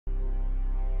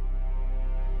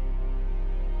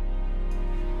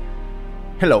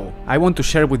Hello, I want to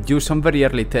share with you some very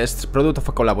early tests product of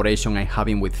a collaboration I'm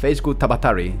having with Facegood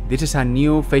Avatary. This is a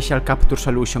new facial capture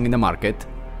solution in the market.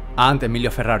 And Emilio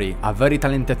Ferrari, a very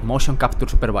talented motion capture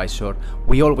supervisor.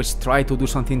 We always try to do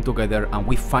something together, and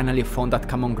we finally found that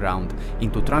common ground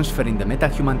into transferring the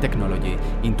Metahuman technology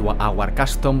into our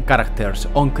custom characters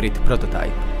on CRETE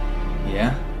prototype.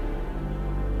 Yeah?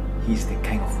 He's the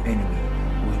kind of enemy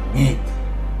we need.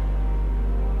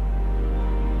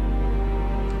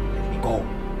 Let me go.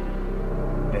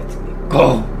 Let me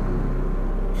go.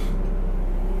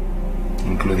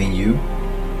 Including you?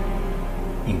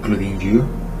 Including you?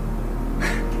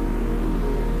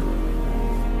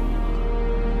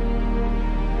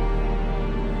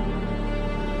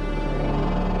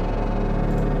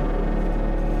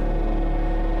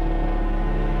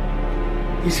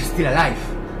 He's still alive.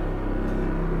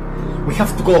 We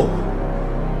have to go.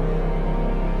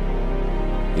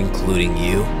 Including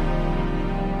you?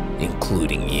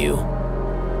 Including you?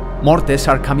 More tests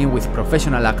are coming with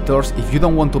professional actors. If you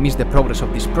don't want to miss the progress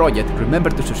of this project, remember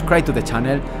to subscribe to the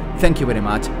channel. Thank you very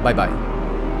much. Bye bye.